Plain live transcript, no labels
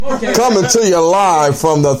Coming to you live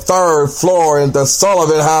from the third floor in the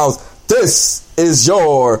Sullivan House. This is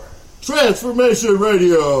your Transformation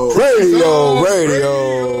Radio. Radio.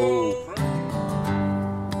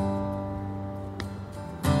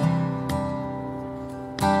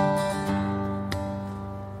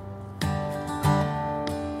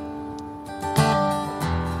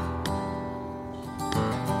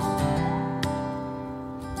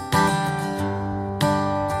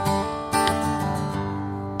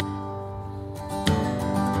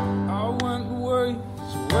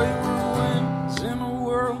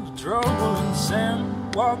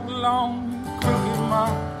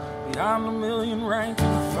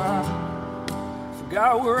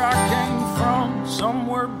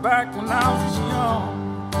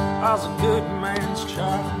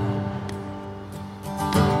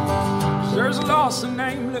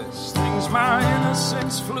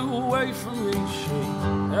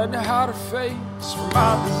 Face for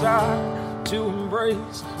my desire to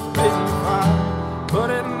embrace forbidden fire. But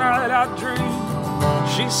at night I dream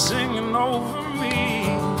she's singing over me.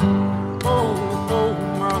 Oh, oh,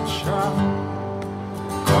 my child,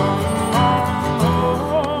 come on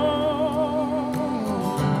home.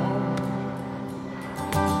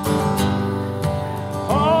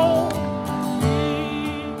 Hold me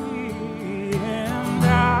and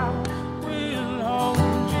I will hold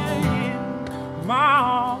you in my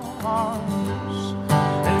arms,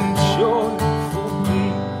 and joyful be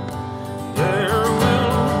there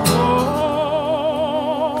will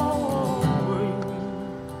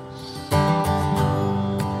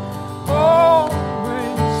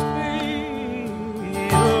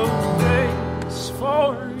always be a place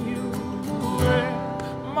for you at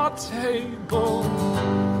my table.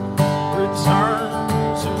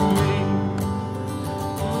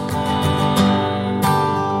 Return to me.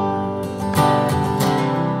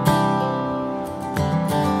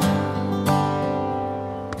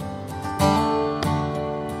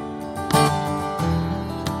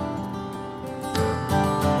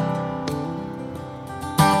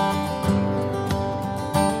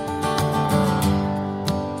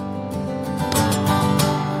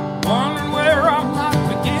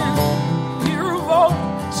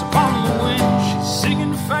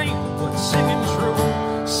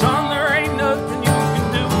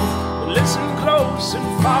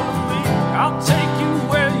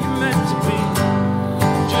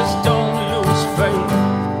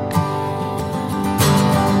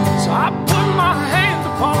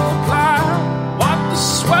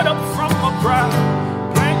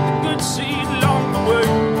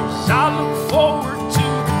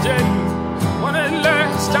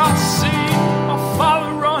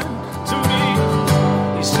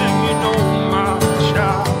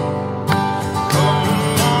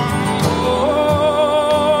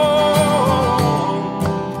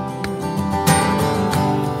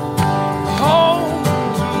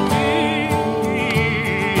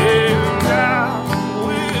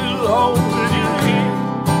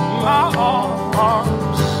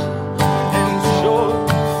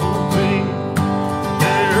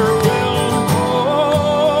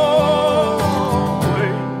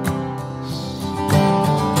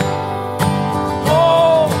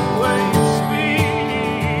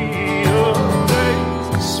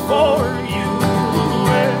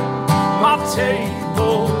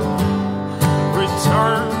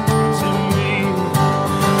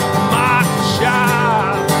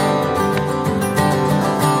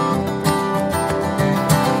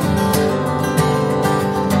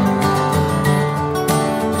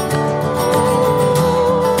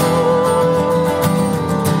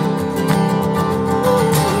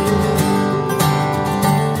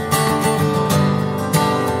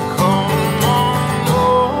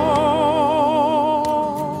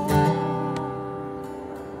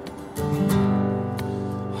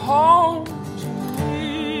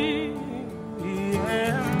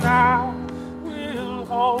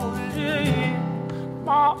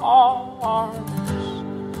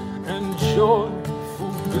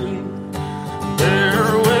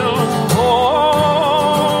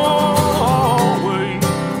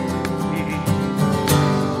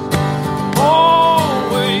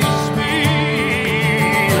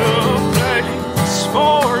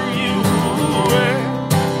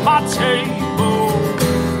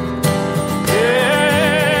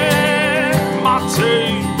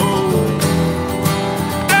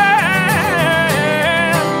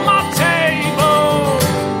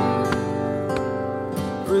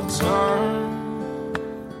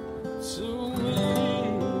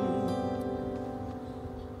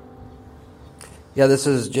 Yeah, this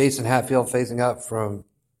is Jason Hatfield phasing up from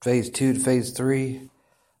Phase 2 to Phase 3.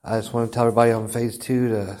 I just want to tell everybody on phase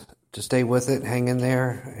 2 to stay with it, hang in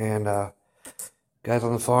there, and guys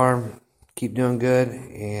on the farm, keep doing good,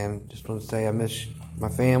 and just want to say I miss my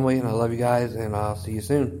family, and I love you guys, and I'll see you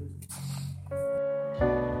soon.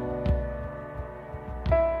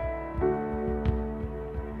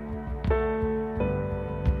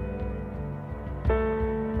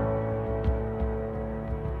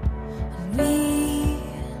 We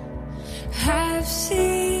have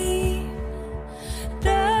seen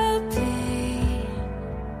the pain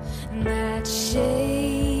that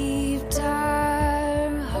shaped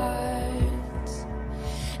our hearts,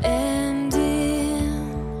 and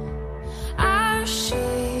in our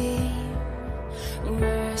shame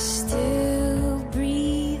we're still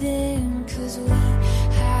breathing, 'cause we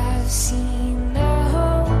have seen the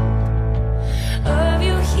hope of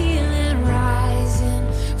your healing rising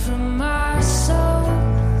from our souls.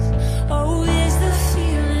 Oh, is the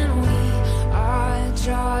feeling we are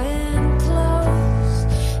drawing close.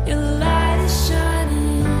 Your light is shining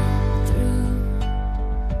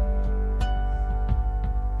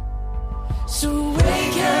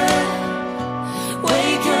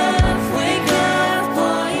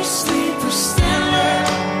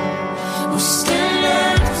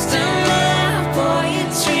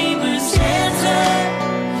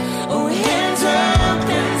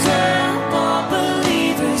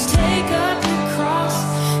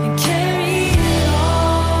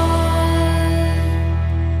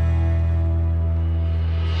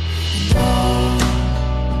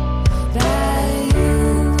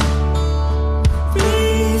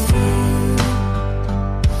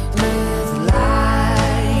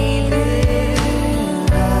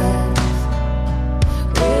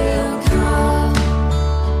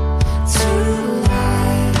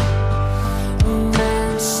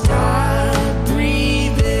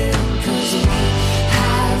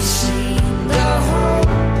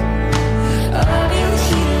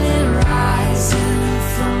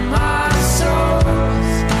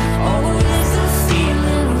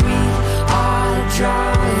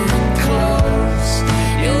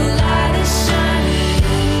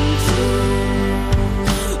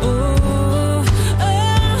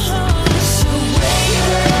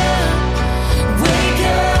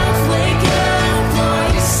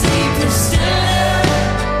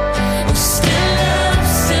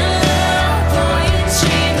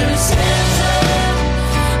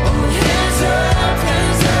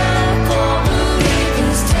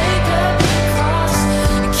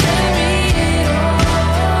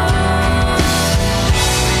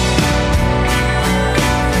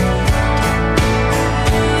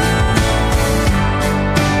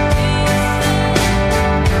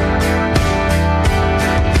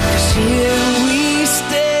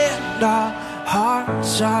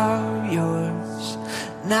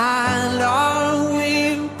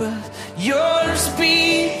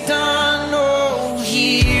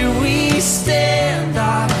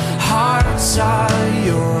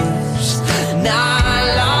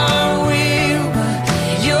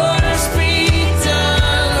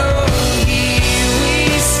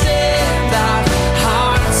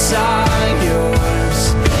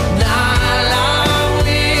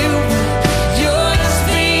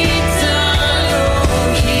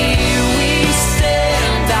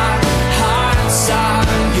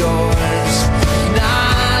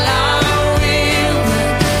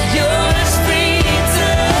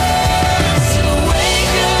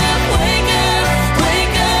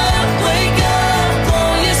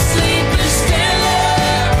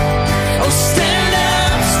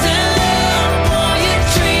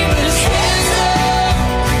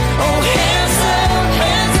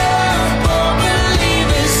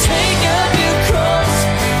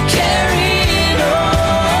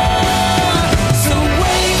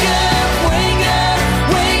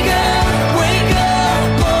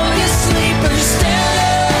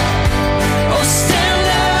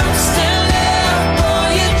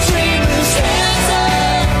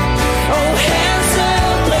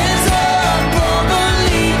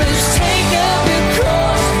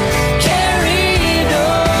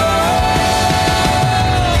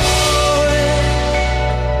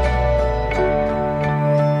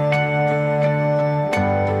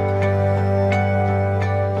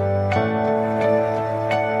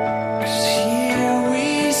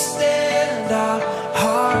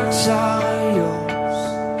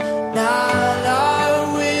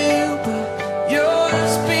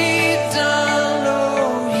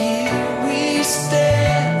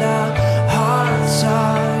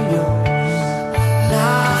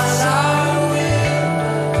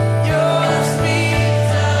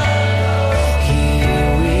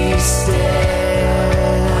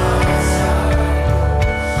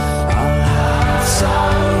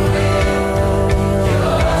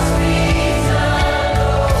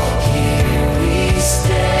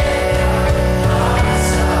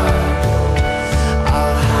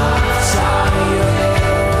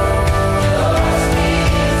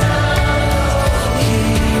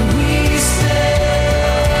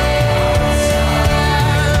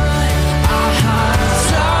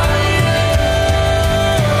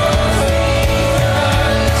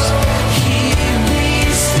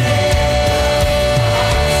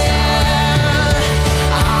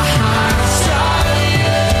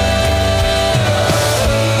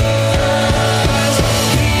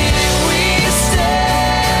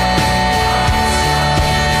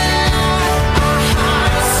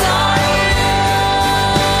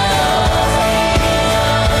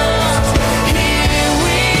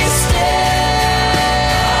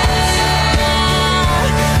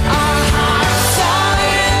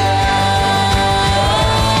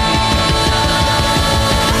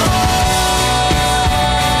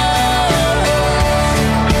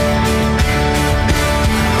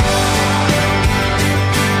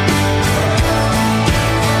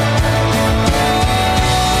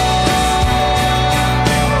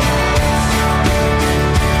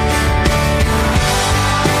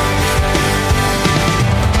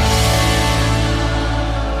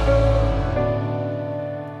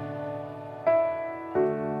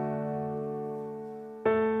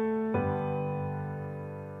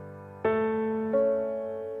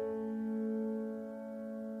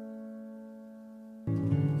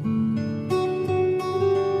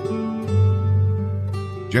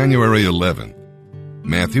January 11th,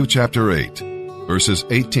 Matthew chapter 8, verses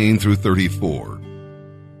 18 through 34.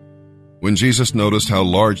 When Jesus noticed how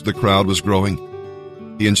large the crowd was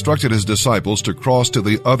growing, he instructed his disciples to cross to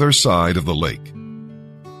the other side of the lake.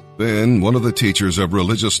 Then one of the teachers of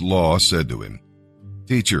religious law said to him,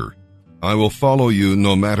 "Teacher, I will follow you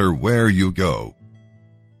no matter where you go."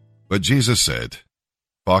 But Jesus said,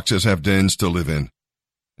 "Foxes have dens to live in,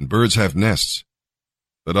 and birds have nests.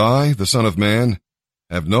 But I, the Son of Man,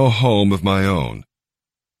 have no home of my own,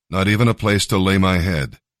 not even a place to lay my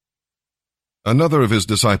head." Another of his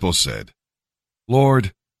disciples said,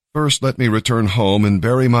 "Lord, first let me return home and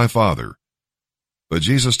bury my father." But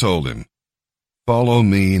Jesus told him, "Follow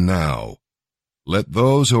me now. Let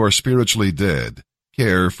those who are spiritually dead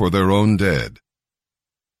care for their own dead."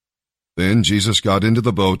 Then Jesus got into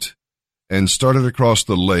the boat and started across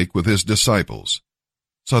the lake with his disciples.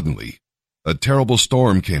 Suddenly, a terrible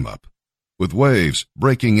storm came up, with waves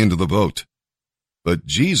breaking into the boat. But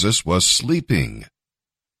Jesus was sleeping.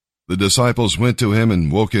 The disciples went to him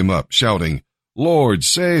and woke him up, shouting, "Lord,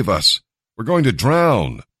 save us! We're going to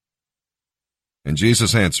drown!" And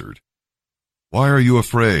Jesus answered, "Why are you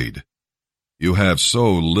afraid? You have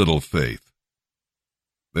so little faith."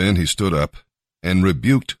 Then he stood up and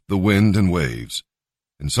rebuked the wind and waves,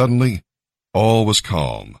 and suddenly all was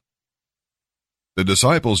calm. The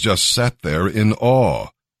disciples just sat there in awe.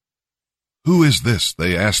 "Who is this?"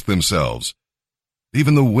 they asked themselves.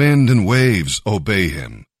 "Even the wind and waves obey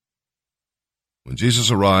him." When Jesus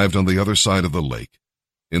arrived on the other side of the lake,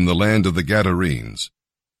 in the land of the Gadarenes,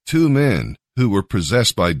 2 men who were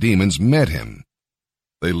possessed by demons met him.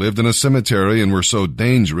 They lived in a cemetery and were so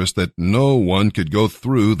dangerous that no one could go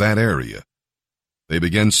through that area. They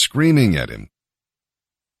began screaming at him,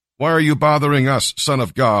 "Why are you bothering us, Son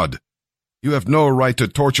of God? You have no right to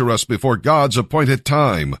torture us before God's appointed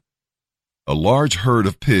time." A large herd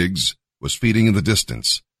of pigs was feeding in the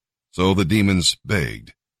distance, so the demons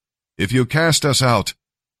begged, "If you cast us out,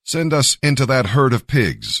 send us into that herd of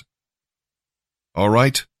pigs." "All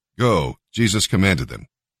right, go," Jesus commanded them.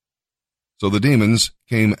 So the demons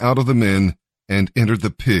came out of the men and entered the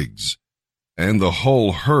pigs, and the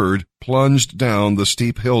whole herd plunged down the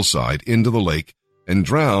steep hillside into the lake and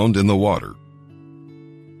drowned in the water.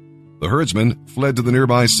 The herdsmen fled to the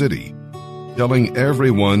nearby city, telling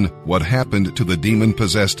everyone what happened to the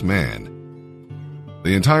demon-possessed man.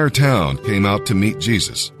 The entire town came out to meet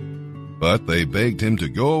Jesus, but they begged him to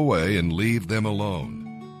go away and leave them alone.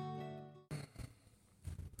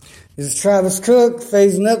 This is Travis Cook,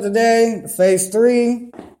 phasing up today, phase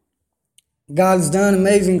 3. God's done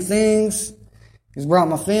amazing things. He's brought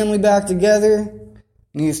my family back together,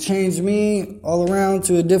 and He's changed me all around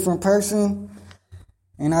to a different person.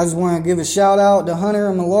 And I just want to give a shout out to Hunter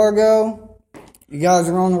and Malargo. You guys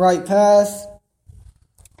are on the right path,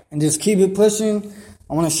 and just keep it pushing.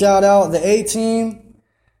 I want to shout out the A-Team.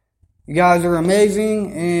 You guys are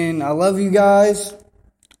amazing, and I love you guys.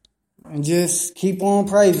 And just keep on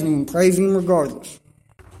praising Him regardless.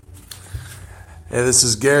 Hey, this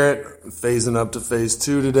is Garrett, phasing up to phase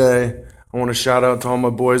 2 today. I want to shout out to all my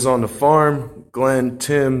boys on the farm, Glenn,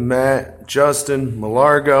 Tim, Matt, Justin,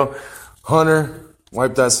 Malargo, Hunter.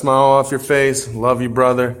 Wipe that smile off your face. Love you,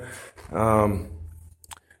 brother.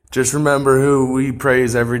 Just remember who we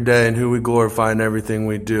praise every day and who we glorify in everything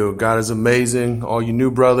we do. God is amazing. All you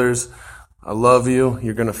new brothers, I love you.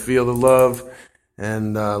 You're going to feel the love.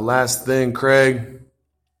 And last thing, Craig,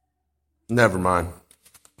 never mind.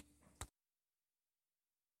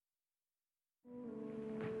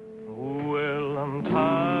 Well, I'm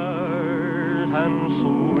tired and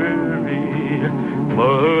so weary,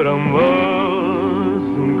 but I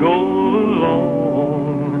must go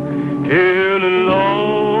along till the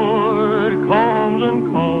Lord comes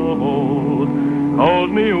and calls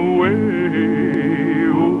me away.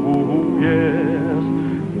 Oh, yes.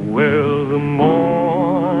 Well, the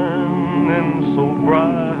morning's so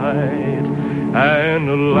bright and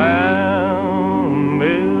the Lamb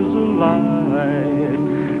is alive,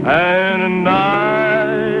 and the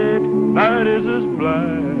night is as black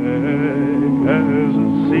as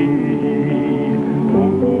the sea.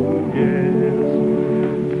 Oh, yes.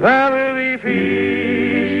 There will be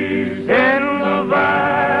peace in the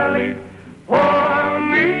valley for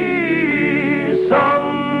me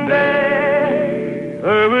someday.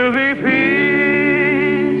 There will be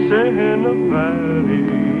peace in the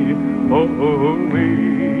valley for me.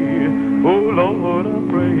 Oh, Lord, I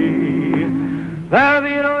pray there'll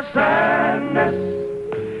be no sadness,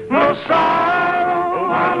 no sorrow,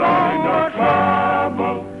 my Lord, no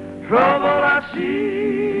trouble I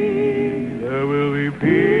see. There will be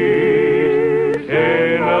peace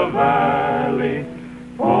in the valley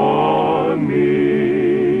for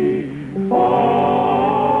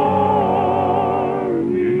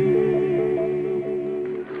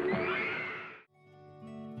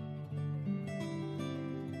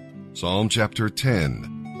Psalm chapter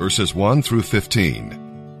 10, verses 1 through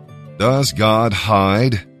 15. Does God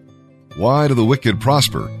hide? Why do the wicked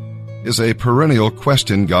prosper? Is a perennial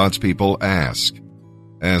question God's people ask.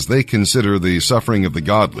 As they consider the suffering of the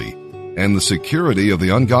godly and the security of the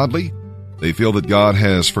ungodly, they feel that God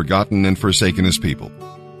has forgotten and forsaken his people.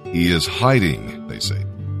 He is hiding, they say.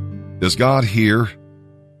 Does God hear?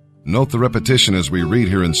 Note the repetition as we read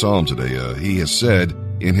here in Psalm today. He has said,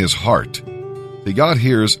 in his heart. See, God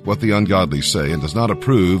hears what the ungodly say and does not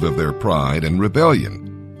approve of their pride and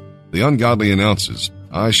rebellion. The ungodly announces,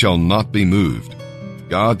 I shall not be moved.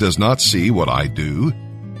 God does not see what I do.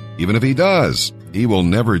 Even if he does, he will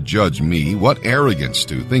never judge me. What arrogance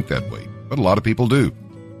to think that way. But a lot of people do.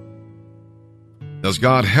 Does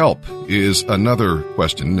God help is another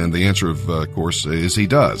question, and the answer, of course, is he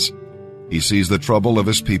does. He sees the trouble of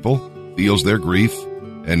his people, feels their grief,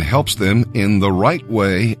 and helps them in the right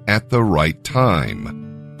way at the right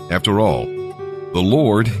time. After all, the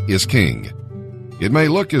Lord is king. It may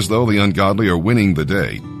look as though the ungodly are winning the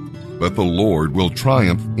day, but the Lord will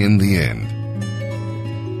triumph in the end.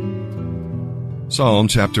 Psalm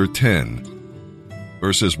chapter 10,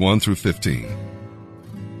 verses 1 through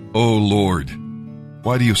 15. O Lord,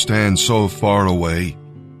 why do you stand so far away?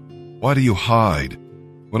 Why do you hide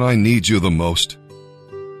when I need you the most?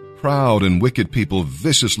 Proud and wicked people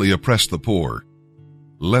viciously oppress the poor.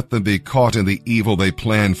 Let them be caught in the evil they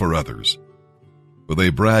plan for others. For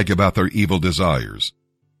they brag about their evil desires.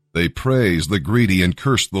 They praise the greedy and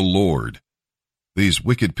curse the Lord. These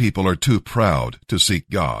wicked people are too proud to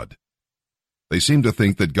seek God. They seem to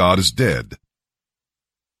think that God is dead.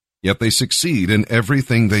 Yet they succeed in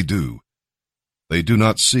everything they do. They do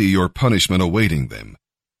not see your punishment awaiting them.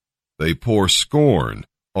 They pour scorn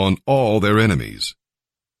on all their enemies.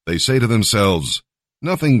 They say to themselves,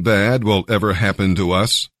 nothing bad will ever happen to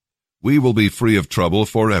us. We will be free of trouble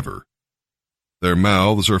forever. Their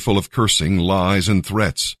mouths are full of cursing, lies, and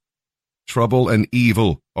threats. Trouble and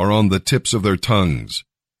evil are on the tips of their tongues.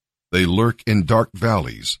 They lurk in dark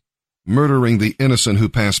valleys, murdering the innocent who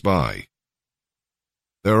pass by.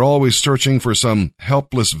 They're always searching for some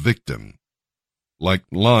helpless victim. Like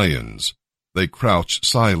lions, they crouch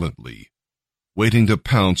silently, waiting to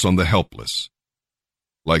pounce on the helpless.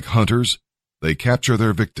 Like hunters, they capture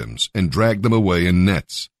their victims and drag them away in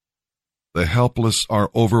nets. The helpless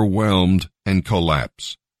are overwhelmed and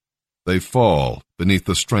collapse. They fall beneath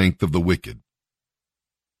the strength of the wicked.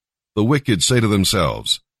 The wicked say to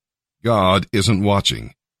themselves, God isn't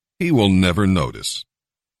watching. He will never notice.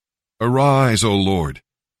 Arise, O Lord.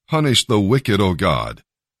 Punish the wicked, O God.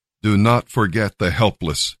 Do not forget the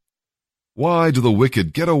helpless. Why do the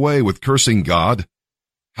wicked get away with cursing God?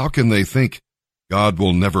 How can they think God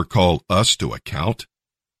will never call us to account?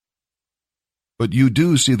 But you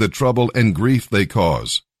do see the trouble and grief they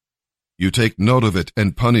cause. You take note of it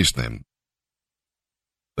and punish them.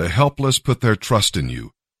 The helpless put their trust in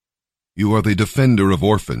you. You are the defender of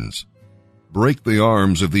orphans. Break the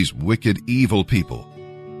arms of these wicked, evil people.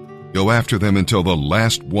 Go after them until the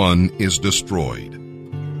last one is destroyed.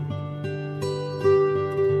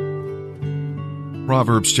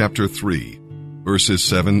 Proverbs chapter 3, verses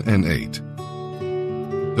 7 and 8.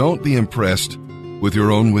 Don't be impressed with your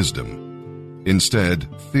own wisdom. Instead,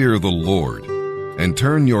 fear the Lord and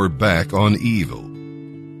turn your back on evil.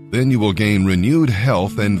 Then you will gain renewed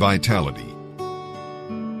health and vitality.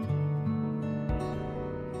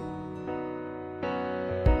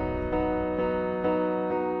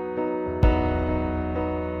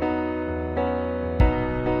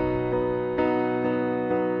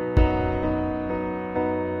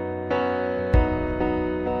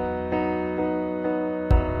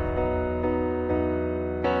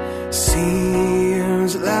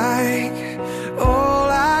 Seems like all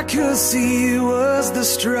I could see was the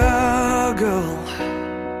struggle.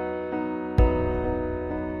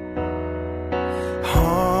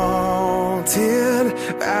 Haunted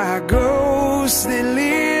by ghosts that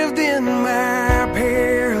lived in my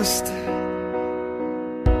past.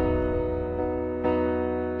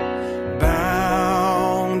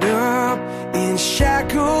 Bound up in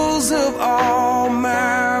shackles of all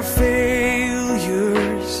my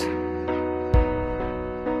failures.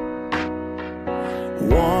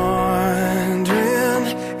 Wondering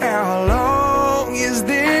how long is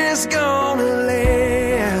this gonna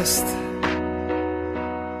last?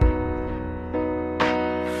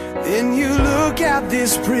 Then you look at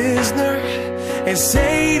this prisoner and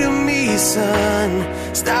say to me, son,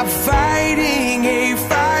 stop fighting a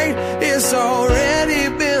fight that's already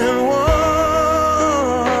been won.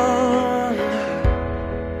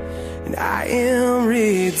 And I am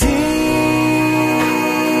redeemed.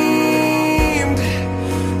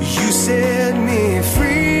 You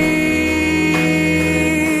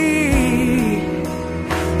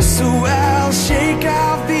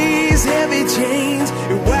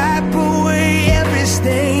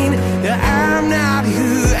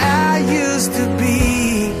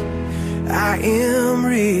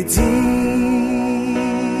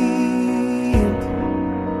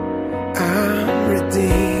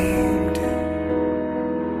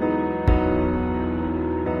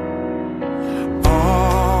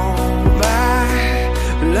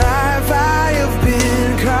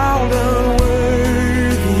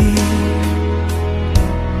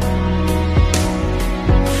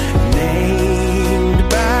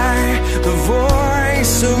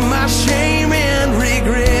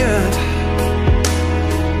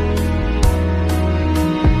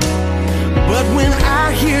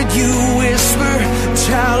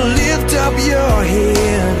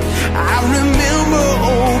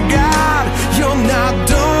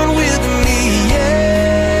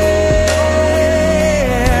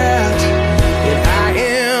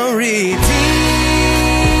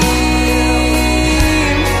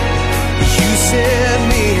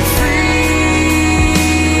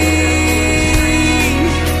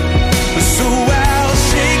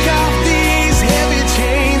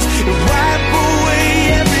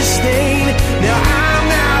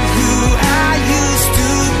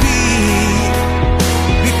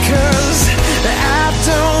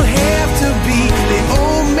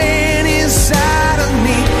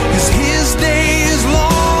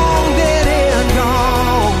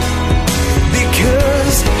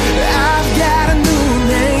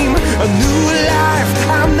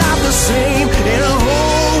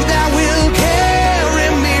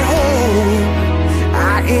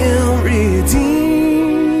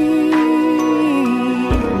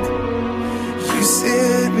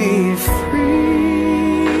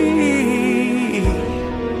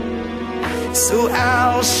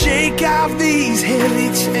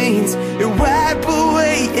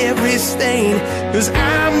stain, 'cause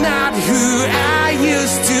I'm not who I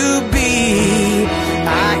used to be.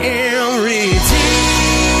 I am redeemed.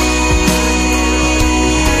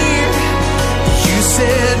 You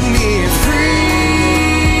set me free.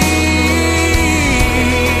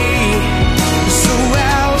 So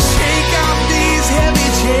I'll shake off these heavy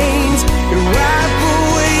chains and wipe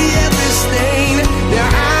away every stain. Now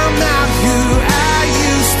I'm not who I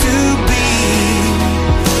used to be.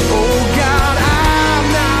 Oh God, I'm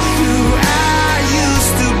not who I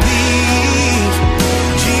used to be.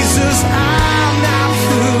 Jesus, I'm not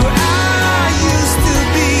who I used to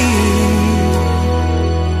be.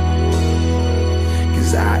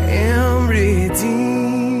 'Cause I am redeemed.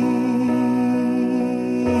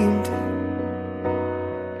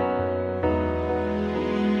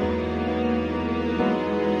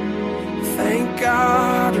 Thank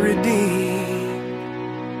God, redeemed.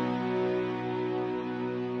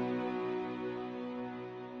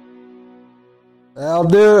 That'll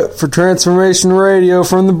do it for Transformation Radio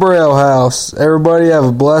from the Braille House. Everybody have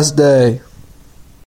a blessed day.